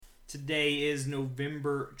Today is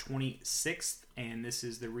November 26th, and this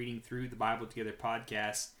is the Reading Through the Bible Together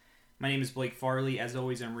podcast. My name is Blake Farley. As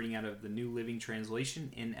always, I'm reading out of the New Living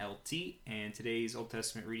Translation, NLT, and today's Old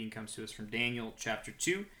Testament reading comes to us from Daniel chapter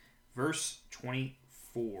 2, verse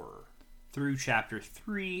 24, through chapter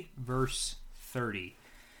 3, verse 30.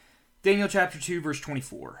 Daniel chapter 2, verse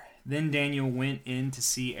 24. Then Daniel went in to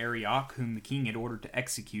see Arioch, whom the king had ordered to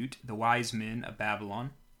execute, the wise men of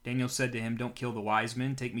Babylon. Daniel said to him, "Don't kill the wise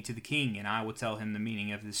men. Take me to the king, and I will tell him the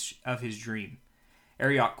meaning of his dream."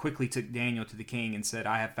 Arioch quickly took Daniel to the king and said,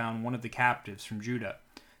 "I have found one of the captives from Judah,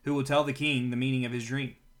 who will tell the king the meaning of his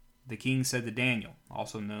dream." The king said to Daniel,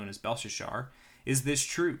 also known as Belshazzar, "Is this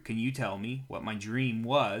true? Can you tell me what my dream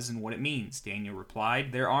was and what it means?" Daniel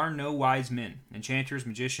replied, "There are no wise men, enchanters,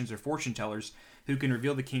 magicians, or fortune-tellers who can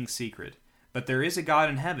reveal the king's secret. But there is a God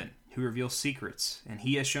in heaven who reveals secrets, and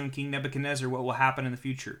he has shown King Nebuchadnezzar what will happen in the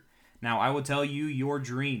future. Now I will tell you your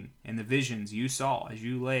dream and the visions you saw as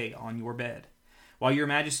you lay on your bed. While your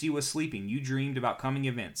majesty was sleeping, you dreamed about coming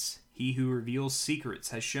events. He who reveals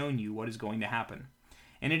secrets has shown you what is going to happen.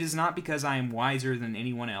 And it is not because I am wiser than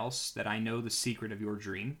anyone else that I know the secret of your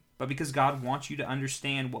dream, but because God wants you to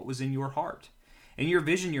understand what was in your heart. In your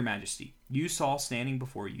vision, your majesty, you saw standing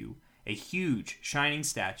before you a huge, shining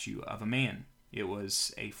statue of a man. It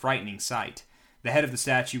was a frightening sight. The head of the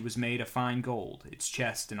statue was made of fine gold. Its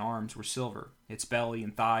chest and arms were silver. Its belly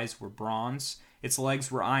and thighs were bronze. Its legs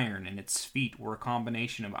were iron, and its feet were a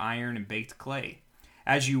combination of iron and baked clay.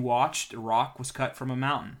 As you watched, a rock was cut from a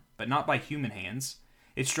mountain, but not by human hands.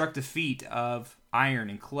 It struck the feet of iron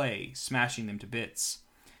and clay, smashing them to bits.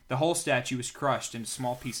 The whole statue was crushed into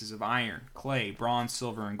small pieces of iron, clay, bronze,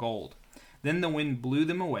 silver, and gold. Then the wind blew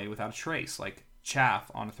them away without a trace, like chaff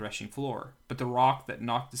on a threshing floor. But the rock that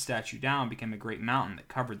knocked the statue down became a great mountain that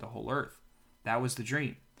covered the whole earth. That was the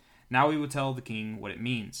dream. Now we will tell the king what it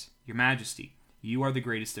means. Your majesty, you are the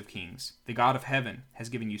greatest of kings. The God of heaven has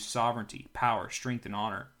given you sovereignty, power, strength, and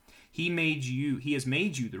honor. He has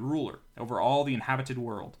made you the ruler over all the inhabited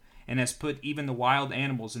world, and has put even the wild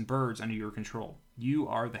animals and birds under your control. You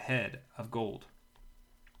are the head of gold.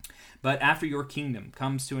 But after your kingdom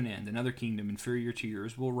comes to an end, another kingdom inferior to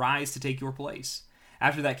yours will rise to take your place.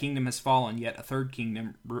 After that kingdom has fallen, yet a third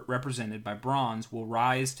kingdom, represented by bronze, will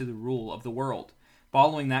rise to the rule of the world.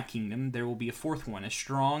 Following that kingdom, there will be a fourth one, as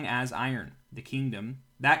strong as iron. That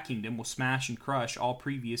kingdom will smash and crush all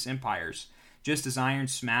previous empires, just as iron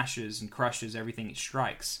smashes and crushes everything it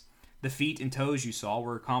strikes. The feet and toes you saw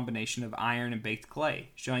were a combination of iron and baked clay,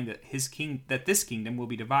 showing that this kingdom will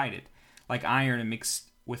be divided, like iron and mixed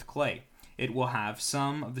with clay. It will have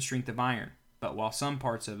some of the strength of iron, but while some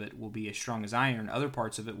parts of it will be as strong as iron, other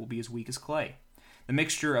parts of it will be as weak as clay. The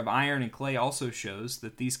mixture of iron and clay also shows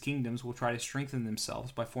that these kingdoms will try to strengthen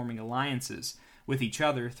themselves by forming alliances with each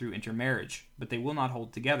other through intermarriage, but they will not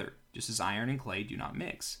hold together, just as iron and clay do not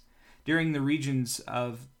mix. During the reigns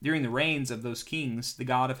of those kings, the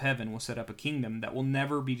God of heaven will set up a kingdom that will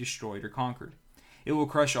never be destroyed or conquered. It will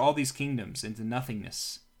crush all these kingdoms into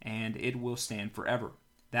nothingness, and it will stand forever.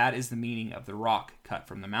 That is the meaning of the rock cut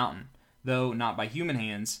from the mountain, though not by human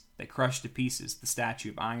hands, that crushed to pieces the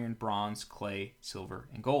statue of iron, bronze, clay, silver,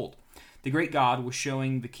 and gold. The great God was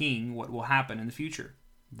showing the king what will happen in the future.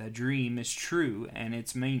 The dream is true, and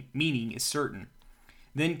its meaning is certain.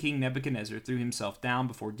 Then King Nebuchadnezzar threw himself down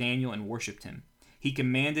before Daniel and worshipped him. He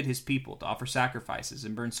commanded his people to offer sacrifices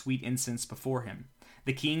and burn sweet incense before him.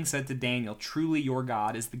 The king said to Daniel, "Truly your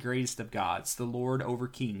God is the greatest of gods, the Lord over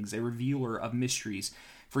kings, a revealer of mysteries,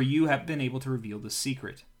 for you have been able to reveal the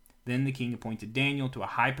secret." Then the king appointed Daniel to a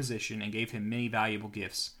high position and gave him many valuable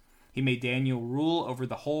gifts. He made Daniel rule over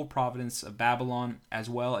the whole province of Babylon, as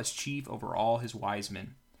well as chief over all his wise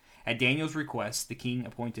men. At Daniel's request, the king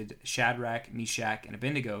appointed Shadrach, Meshach, and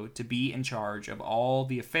Abednego to be in charge of all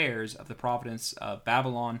the affairs of the province of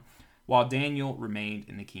Babylon, while Daniel remained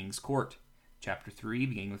in the king's court. Chapter 3,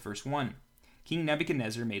 beginning with verse 1. King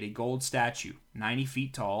Nebuchadnezzar made a gold statue, 90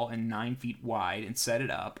 feet tall and 9 feet wide, and set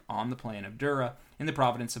it up on the plain of Dura in the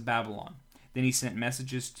province of Babylon. Then he sent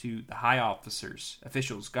messages to the high officers,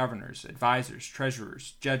 officials, governors, advisors,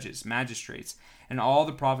 treasurers, judges, magistrates, and all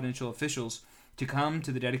the provincial officials to come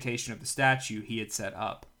to the dedication of the statue he had set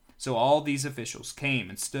up. So all these officials came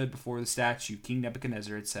and stood before the statue King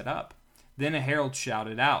Nebuchadnezzar had set up. Then a herald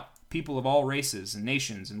shouted out, "People of all races and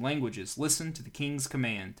nations and languages, listen to the king's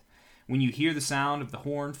command. When you hear the sound of the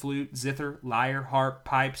horn, flute, zither, lyre, harp,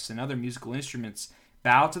 pipes, and other musical instruments,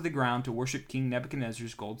 bow to the ground to worship King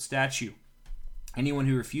Nebuchadnezzar's gold statue. Anyone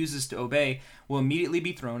who refuses to obey will immediately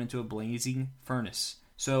be thrown into a blazing furnace.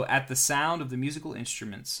 So at the sound of the musical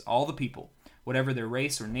instruments, all the people, whatever their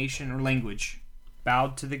race or nation or language,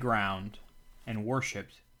 bowed to the ground and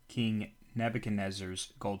worshipped King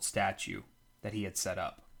Nebuchadnezzar's gold statue that he had set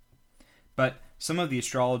up. But some of the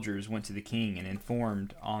astrologers went to the king and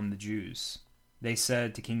informed on the Jews. They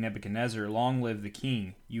said to King Nebuchadnezzar, "Long live the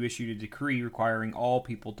king! You issued a decree requiring all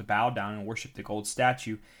people to bow down and worship the gold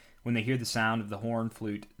statue when they hear the sound of the horn,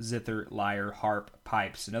 flute, zither, lyre, harp,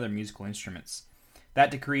 pipes, and other musical instruments. That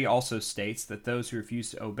decree also states that those who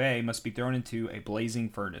refuse to obey must be thrown into a blazing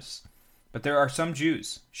furnace. But there are some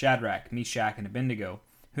Jews, Shadrach, Meshach, and Abednego,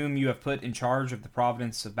 whom you have put in charge of the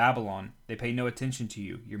province of Babylon. They pay no attention to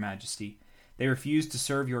you, your majesty. They refuse to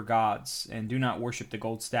serve your gods, and do not worship the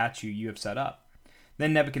gold statue you have set up."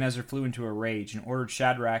 Then Nebuchadnezzar flew into a rage, and ordered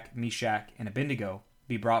Shadrach, Meshach, and Abednego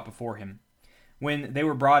be brought before him. When they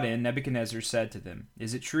were brought in, Nebuchadnezzar said to them,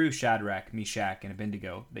 "Is it true, Shadrach, Meshach, and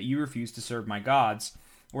Abednego, that you refuse to serve my gods,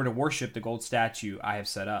 or to worship the gold statue I have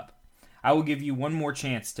set up? I will give you one more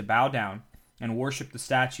chance to bow down and worship the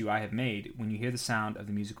statue I have made when you hear the sound of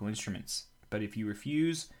the musical instruments. But if you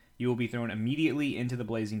refuse, you will be thrown immediately into the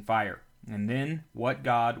blazing fire. And then what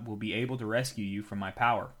God will be able to rescue you from my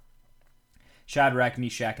power?" Shadrach,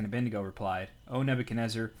 Meshach, and Abednego replied, "O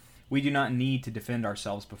Nebuchadnezzar, we do not need to defend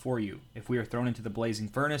ourselves before you. If we are thrown into the blazing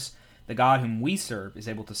furnace, the God whom we serve is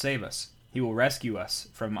able to save us. He will rescue us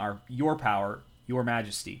from your power, your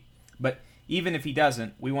majesty. But even if he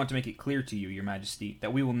doesn't, we want to make it clear to you, your majesty,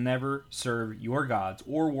 that we will never serve your gods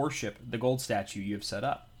or worship the gold statue you have set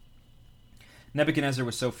up." Nebuchadnezzar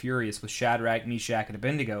was so furious with Shadrach, Meshach, and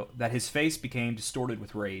Abednego that his face became distorted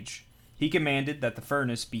with rage. He commanded that the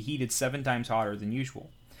furnace be heated 7 times hotter than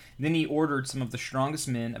usual. Then he ordered some of the strongest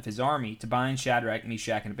men of his army to bind Shadrach,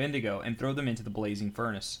 Meshach, and Abednego and throw them into the blazing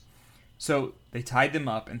furnace. So they tied them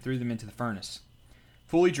up and threw them into the furnace,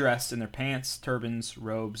 fully dressed in their pants, turbans,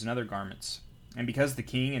 robes, and other garments. And because the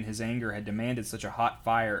king in his anger had demanded such a hot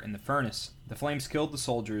fire in the furnace, the flames killed the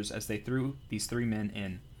soldiers as they threw these 3 men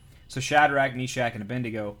in. So Shadrach, Meshach, and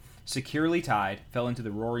Abednego, securely tied, fell into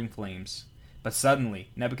the roaring flames. But suddenly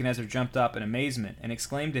Nebuchadnezzar jumped up in amazement and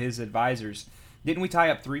exclaimed to his advisers, "Didn't we tie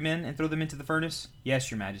up 3 men and throw them into the furnace?"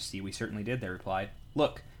 "Yes, your majesty, we certainly did," they replied.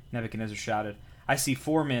 "Look," Nebuchadnezzar shouted, "I see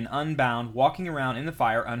 4 men unbound walking around in the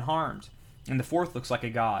fire unharmed, and the 4th looks like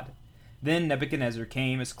a god." Then Nebuchadnezzar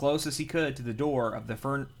came as close as he could to the door of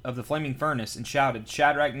the flaming furnace and shouted,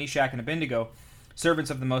 "Shadrach, Meshach, and Abednego,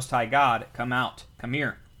 servants of the Most High God, come out, come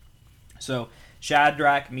here." So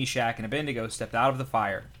Shadrach, Meshach, and Abednego stepped out of the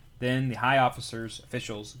fire. Then the high officers,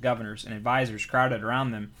 officials, governors, and advisers crowded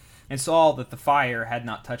around them and saw that the fire had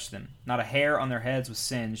not touched them. Not a hair on their heads was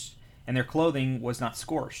singed, and their clothing was not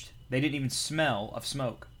scorched. They didn't even smell of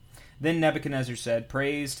smoke. Then Nebuchadnezzar said,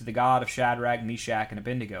 "Praise to the God of Shadrach, Meshach, and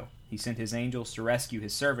Abednego. He sent his angels to rescue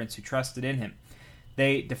his servants who trusted in him.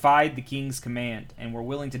 They defied the king's command and were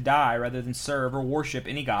willing to die rather than serve or worship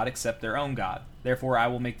any god except their own God. Therefore I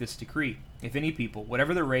will make this decree. If any people,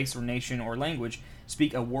 whatever their race or nation or language,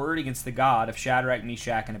 speak a word against the God of Shadrach,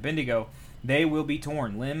 Meshach, and Abednego, they will be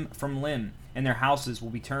torn limb from limb, and their houses will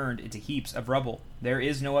be turned into heaps of rubble. There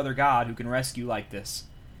is no other God who can rescue like this."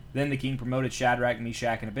 Then the king promoted Shadrach,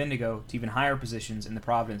 Meshach, and Abednego to even higher positions in the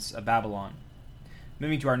province of Babylon.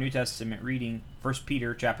 Moving to our New Testament reading, 1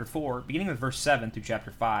 Peter chapter 4, beginning with verse 7 through chapter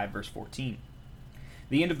 5, verse 14.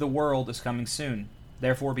 "The end of the world is coming soon.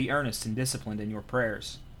 Therefore be earnest and disciplined in your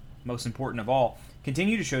prayers. Most important of all,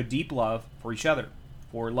 continue to show deep love for each other,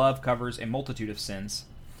 for love covers a multitude of sins.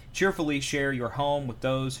 Cheerfully share your home with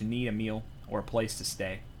those who need a meal or a place to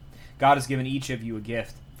stay. God has given each of you a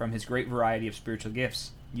gift from his great variety of spiritual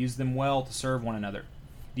gifts. Use them well to serve one another.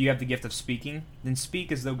 Do you have the gift of speaking? Then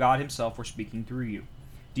speak as though God himself were speaking through you.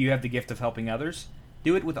 Do you have the gift of helping others?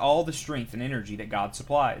 Do it with all the strength and energy that God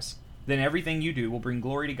supplies. Then everything you do will bring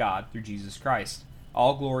glory to God through Jesus Christ.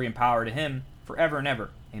 All glory and power to him forever and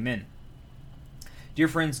ever. Amen." Dear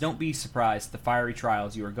friends, don't be surprised at the fiery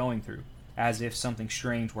trials you are going through, as if something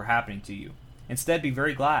strange were happening to you. Instead, be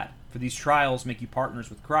very glad, for these trials make you partners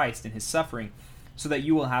with Christ in his suffering, so that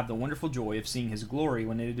you will have the wonderful joy of seeing his glory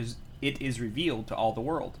when it is revealed to all the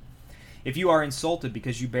world. If you are insulted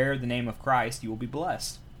because you bear the name of Christ, you will be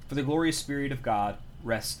blessed, for the glorious Spirit of God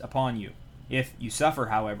rests upon you. If you suffer,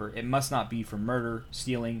 however, it must not be from murder,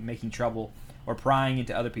 stealing, making trouble, or prying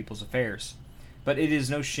into other people's affairs. But it is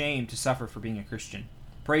no shame to suffer for being a Christian.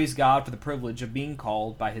 Praise God for the privilege of being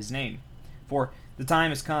called by his name. For the time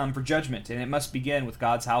has come for judgment, and it must begin with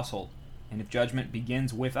God's household. And if judgment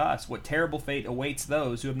begins with us, what terrible fate awaits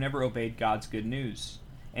those who have never obeyed God's good news?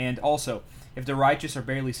 And also, if the righteous are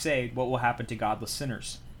barely saved, what will happen to godless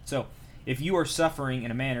sinners? So, if you are suffering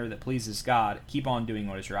in a manner that pleases God, keep on doing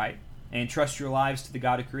what is right, and trust your lives to the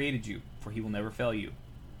God who created you, for he will never fail you.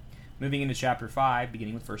 moving into chapter 5,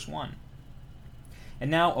 beginning with verse 1. And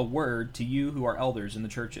now a word to you who are elders in the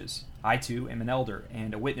churches. I too am an elder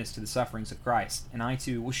and a witness to the sufferings of Christ, and I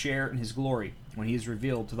too will share in his glory when he is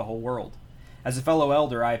revealed to the whole world. As a fellow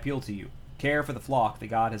elder, I appeal to you. Care for the flock that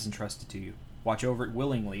God has entrusted to you. Watch over it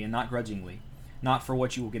willingly and not grudgingly, not for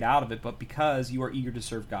what you will get out of it, but because you are eager to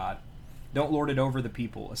serve God. Don't lord it over the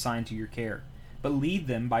people assigned to your care, but lead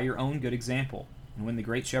them by your own good example. And when the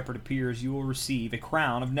great shepherd appears, you will receive a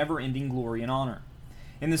crown of never-ending glory and honor.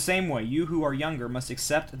 In the same way, you who are younger must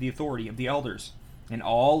accept the authority of the elders, and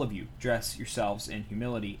all of you dress yourselves in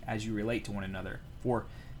humility as you relate to one another. For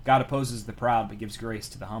God opposes the proud, but gives grace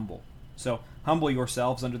to the humble. So humble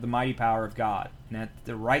yourselves under the mighty power of God, and at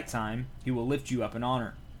the right time he will lift you up in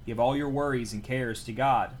honor. Give all your worries and cares to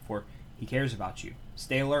God, for he cares about you.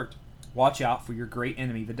 Stay alert. Watch out for your great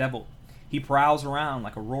enemy, the devil. He prowls around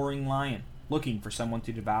like a roaring lion, looking for someone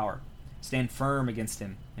to devour. Stand firm against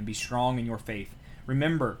him, and be strong in your faith.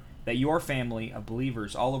 Remember that your family of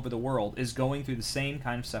believers all over the world is going through the same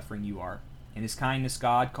kind of suffering you are. In his kindness,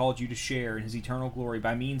 God called you to share in his eternal glory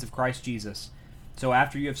by means of Christ Jesus. So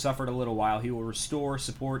after you have suffered a little while, he will restore,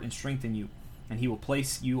 support, and strengthen you, and he will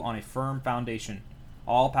place you on a firm foundation.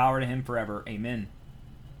 All power to him forever. Amen.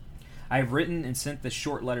 I have written and sent this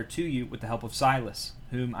short letter to you with the help of Silas,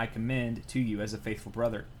 whom I commend to you as a faithful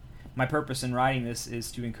brother. My purpose in writing this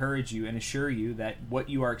is to encourage you and assure you that what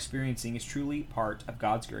you are experiencing is truly part of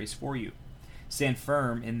God's grace for you. Stand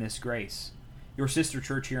firm in this grace. Your sister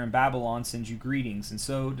church here in Babylon sends you greetings, and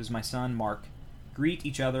so does my son Mark. Greet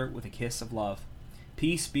each other with a kiss of love.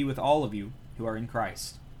 Peace be with all of you who are in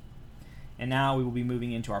Christ. And now we will be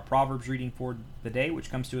moving into our Proverbs reading for the day, which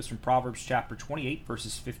comes to us from Proverbs chapter 28,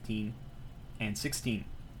 verses 15 and 16.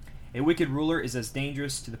 A wicked ruler is as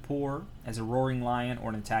dangerous to the poor as a roaring lion or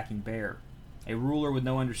an attacking bear. A ruler with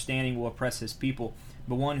no understanding will oppress his people,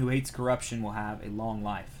 but one who hates corruption will have a long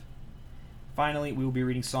life. Finally, we will be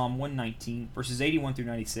reading Psalm 119, verses 81 through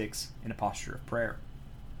 96, in a posture of prayer.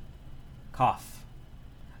 Kaf.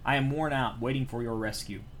 I am worn out waiting for your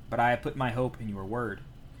rescue, but I have put my hope in your word.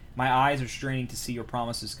 My eyes are straining to see your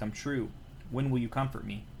promises come true. When will you comfort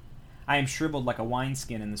me? I am shriveled like a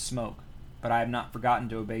wineskin in the smoke, but I have not forgotten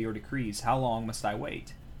to obey your decrees. How long must I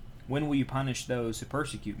wait? When will you punish those who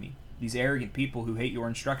persecute me, these arrogant people who hate your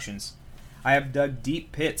instructions? Who have dug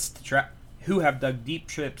deep pits to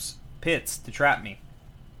trap me.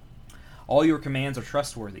 All your commands are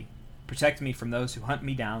trustworthy. Protect me from those who hunt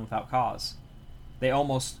me down without cause. They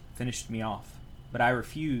almost finished me off, but I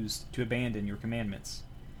refused to abandon your commandments.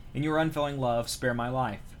 In your unfailing love, spare my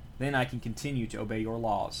life. Then I can continue to obey your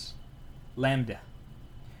laws. Lambda.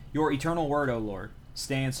 Your eternal word, O Lord,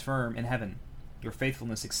 stands firm in heaven. Your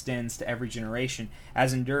faithfulness extends to every generation,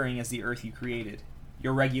 as enduring as the earth you created.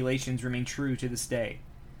 Your regulations remain true to this day,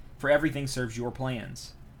 for everything serves your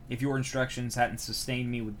plans. If your instructions hadn't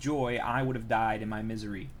sustained me with joy, I would have died in my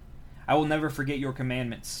misery. I will never forget your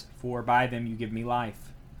commandments, for by them you give me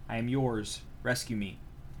life. I am yours. Rescue me.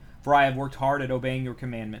 For I have worked hard at obeying your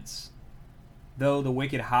commandments. Though the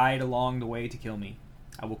wicked hide along the way to kill me,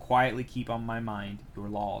 I will quietly keep on my mind your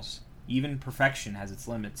laws. Even perfection has its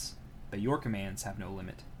limits, but your commands have no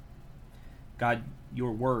limit. God,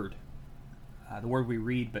 your word, the word we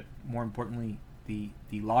read, but more importantly, the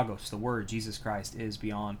Logos, the word, Jesus Christ, is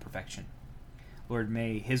beyond perfection. Lord,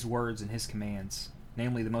 may his words and his commands,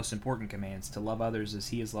 namely the most important commands, to love others as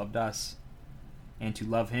he has loved us, and to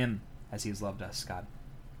love him as he has loved us, God.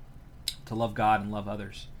 To love God and love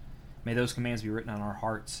others. May those commands be written on our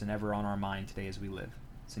hearts and ever on our mind today as we live.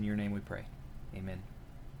 It's in your name we pray. Amen.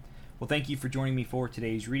 Well, thank you for joining me for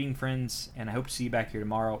today's reading, friends, and I hope to see you back here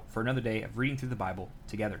tomorrow for another day of reading through the Bible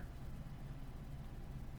together.